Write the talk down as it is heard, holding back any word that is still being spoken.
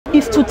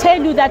is to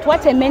tell you that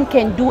what a man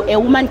can do, a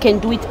woman can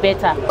do it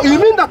better. You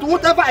mean that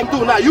whatever I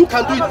do now, you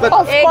can do it better?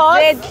 Of course. No.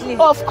 I think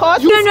it's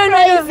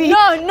crazy.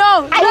 No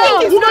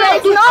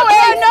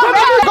way.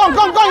 Come,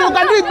 you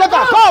can do it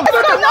better. Come.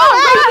 No.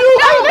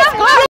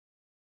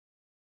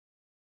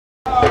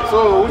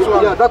 So which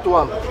one? Yeah, that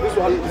one. This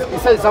one. He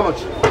says how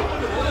much?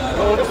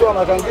 No, this one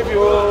I can give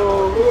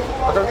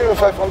you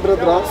 500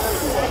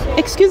 rands.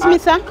 Excuse me,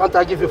 sir. Can't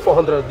I give you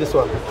 400? This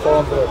one.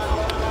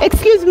 400.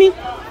 Excuse me.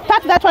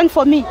 Pack that one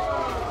for me.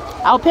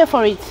 I'll pay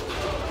for it.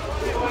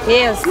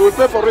 Yes. You will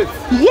pay for it?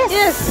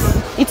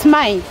 Yes. It's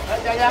mine.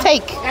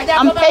 Take.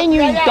 I'm paying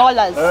you in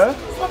dollars.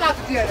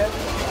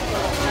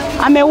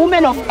 I'm a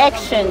woman of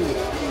action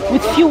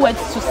with few words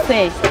to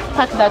say.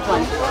 Pack that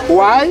one.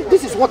 Why?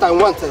 This is what I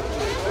wanted.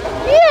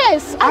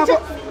 Yes.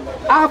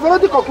 I have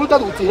already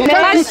concluded with him.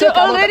 But she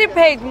already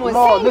paid most.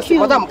 No, listen,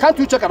 madam, can't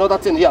you check another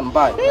thing here and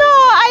buy? No,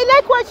 I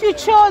like what you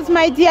chose,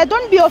 my dear.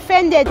 Don't be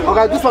offended.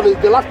 Okay, this one,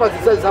 the last price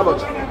he says is how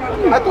much?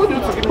 I told you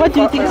to give me. What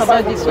do you think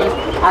about this one?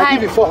 I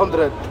give you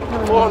 400.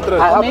 400.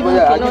 I have, maybe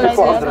yeah, I we give can you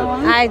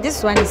 400.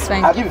 This one is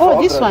fine. I give you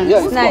 400. this one.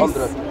 Yeah, it's Nice.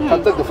 400.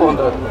 Can take the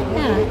 400.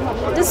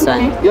 Yeah. This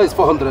one. Yeah, it's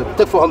 400.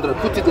 Take 400.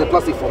 Put it in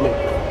plastic for me.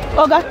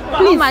 Oga, How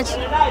please. much?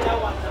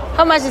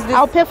 How much is this?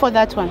 I'll pay for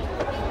that one.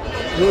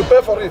 You will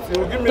pay for it.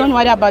 You will give me. Don't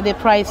worry about the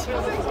price.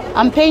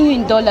 I'm paying you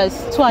in dollars.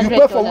 You $200.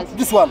 pay for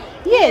this one.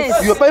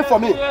 Yes. You're paying for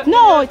me.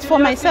 No, it's for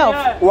myself.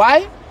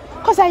 Why?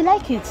 Because I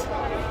like it.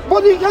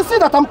 But you can see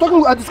that I'm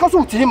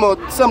discussing with him or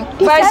some. But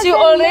she doesn't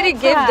already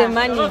gave matter. the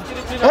money.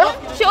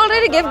 Huh? She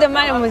already gave the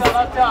money.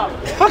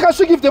 How can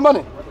she give the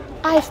money?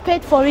 I've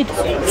paid for it.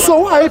 So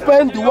why are you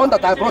paying the one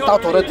that I brought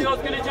out already?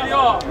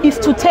 Is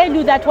to tell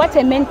you that what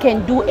a man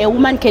can do, a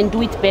woman can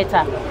do it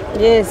better.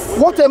 Yes.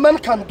 What a man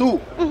can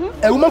do,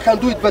 a woman can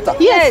do it better.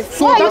 Yes.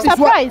 So Why are you that is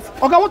surprised?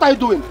 Okay, what are you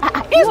doing?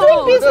 He's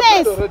doing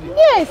business.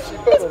 Yes.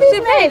 It's She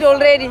business. paid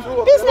already.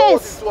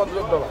 Business.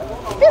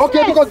 $200.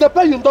 Okay, because they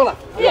pay you in dollar.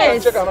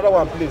 Yes. Check another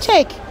one, please.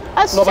 Check.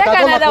 No, but Check I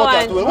don't like another what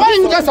they're one. doing. Why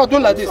you guys are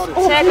doing like this?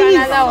 Oh, Check please.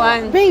 another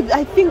one. Babe,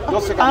 I think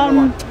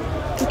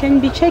you can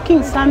be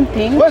checking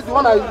something. Where's the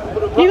one I...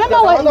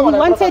 Remember when we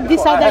wanted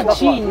this other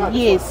jean?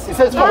 Yes. It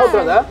says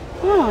 400, eh?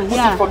 Oh, Put it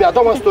yeah. for me. I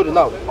don't want story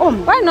now.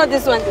 Why not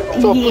this one?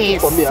 So put it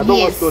Yes, for me. I don't want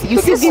yes. story. You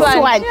Take see it this for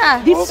me. one?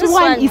 Yeah, This this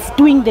one one. is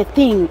doing the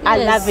thing. I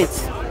Yes. love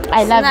it.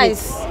 I love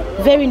Nice. it.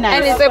 Very nice.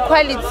 And it's a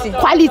quality.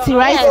 Quality,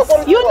 right?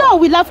 Yes. You know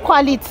we love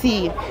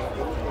quality.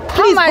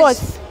 Please, much?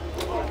 boss.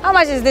 How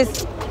much is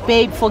this?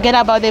 Babe, forget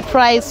about the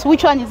price.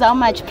 Which one is how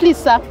much? Please,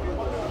 sir.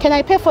 Can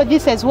I pay for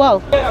this as well?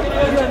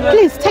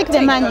 Please take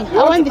the money. You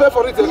want to pay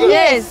for it again?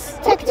 Yes.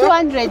 Take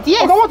 200.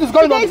 Yes. Okay, what is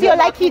going on Today's here? your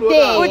lucky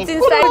day. Put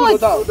inside. Go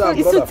down, down,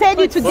 It's go to down.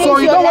 tell you today's So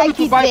you your don't want me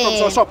lucky to buy from day.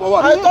 your shop or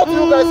what? I thought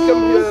you guys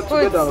came here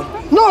together.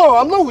 No,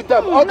 I'm not with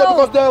them. Okay,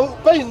 because they're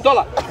paying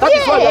dollar. That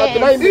is why you are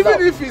denying me now.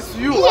 Even if it's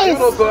you, are Yes.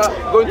 you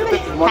not going to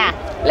take the money?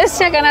 Ha. Let's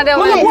check another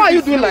Why one. are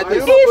you doing like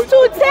this? Is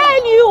to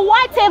tell you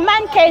what a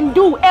man can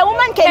do. A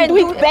woman can do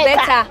it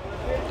better.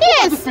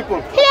 Yes. These people.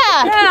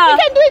 Yeah. Yeah. You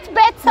can do it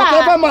better.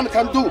 Whatever man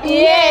can do,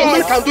 Yes.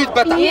 woman can do it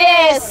better.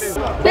 Yes.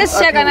 Let's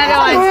check another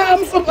one. I'm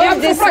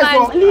Leave this surprised.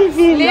 one. Leave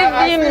him.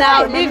 Leave him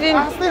now. Leave him.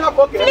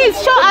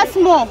 Please show us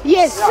more.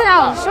 Yes. Show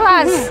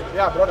us.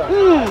 Yeah, brother.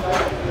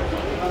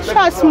 Show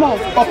us more.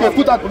 Okay,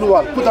 put that blue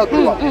one. Put that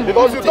blue one.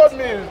 Because you told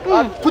me.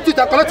 Put it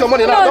and collect your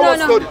money now. No, I don't no, want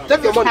no. story.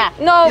 Take your money. Ha.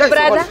 No, Yes,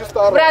 brother.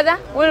 your money. Brother,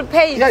 we'll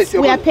pay it. Yeah, it's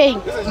your We are money. paying.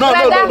 No,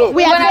 Brother, no. We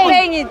we're are gonna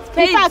paying. paying it.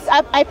 Pay In fact,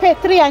 it. I pay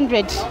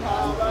 300.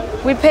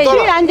 We pay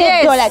Dollar. it.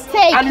 $300.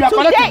 Take. And you are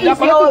collecting- Today you are is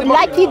collecting your the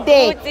money. lucky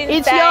day. Put in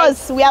It's time.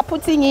 yours. We are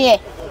putting here.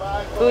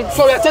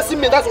 So you're chasing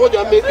me. That's what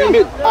you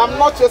mean. I'm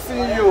not chasing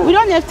you. We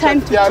don't have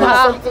time to There is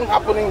talk. something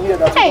happening here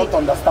that Hey. you don't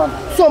understand.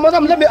 So,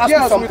 madam, let me ask you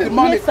Yes, with the something.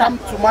 money Yes, sir. come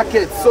to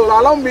market. So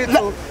allow me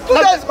to.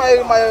 Today is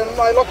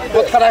my lucky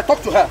But day. can I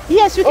talk to her?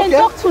 Yes, you can Okay.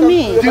 talk to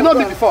me. Do you know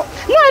me before?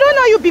 No, I don't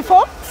know you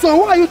before. So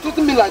why are you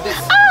treating me like this?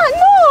 No.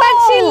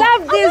 But she loved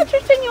I'm this. not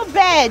treating you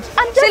bad.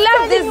 I'm just She loved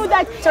telling this you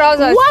that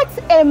trousers. what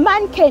a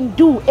man can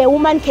do, a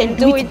woman can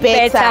do it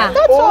better.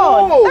 That's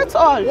all. That's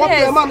all. What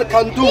Yes. a man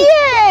can do,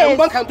 Yes. a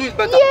woman can do it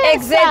better. Yes,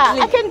 Exactly.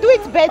 sir. I can do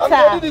it And better.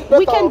 they did it better.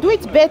 We can do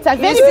it better.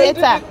 Very They did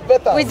better. it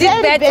better. We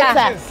did Very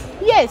better.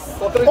 Yes.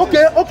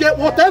 Okay,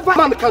 whatever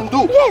man can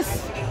do. Yes.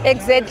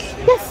 Exactly.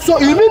 So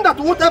you mean that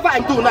whatever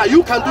I do now,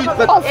 you can do it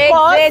better? Of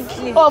course.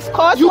 Exactly. Of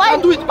course. You Why?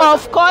 can do it better.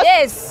 Of course.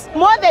 Yes.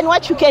 More than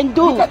what you can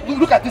do.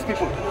 Look at these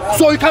people.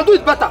 So you can do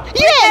it better?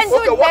 Yes. do it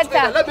Okay, watch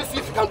better. later. Let me see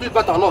if you can do it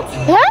better or not.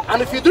 Huh?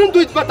 And if you didn't do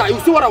it better, you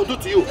see what I will do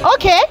to you.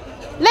 Okay.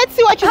 Let's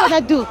see what you're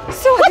gonna do.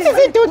 So what is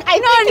it doing? I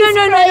think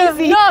it's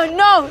crazy. No.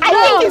 I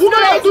think it's You know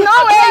how to crazy. do it.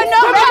 No way. No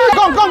way.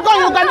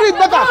 Come, you can do it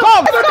better.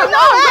 Come.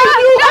 No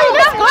way.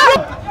 Let's go.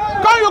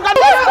 Come, you can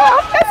do it.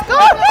 Let's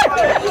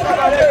go.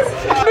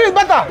 Do it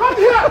better. Come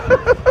here.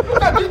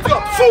 Look at these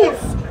fools.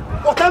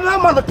 whatever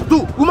man can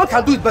do, women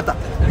can do it better.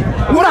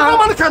 Whatever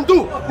man can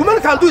do,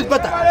 women can do it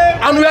better.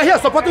 And we are here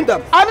supporting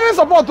them. I didn't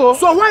support though.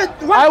 So why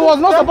I was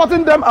not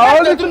supporting them. I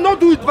only did not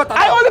do it better.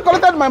 I only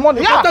collected my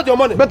money. You collected your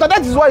money. But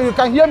that is why you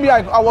can hear me.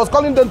 I was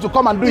calling them to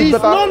come and do it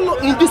better. It's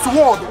not in this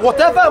world.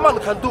 Whatever a man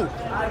can do,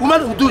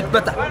 women will do it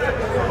better.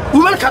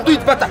 Women can do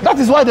it better. That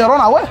is why they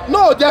run away.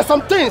 No, there are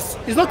some things.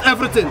 It's not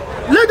everything.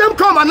 Let them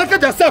come and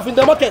naked themselves in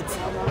the market,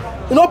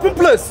 in open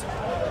place.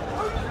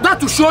 That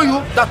to show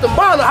you that the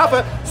man have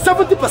a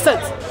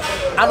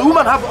 70% and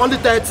women have only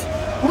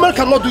 30. Women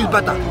cannot do it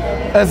better.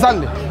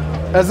 Exactly.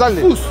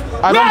 Exactly. Push.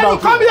 I don't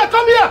doubt Come here,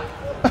 come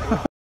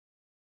here.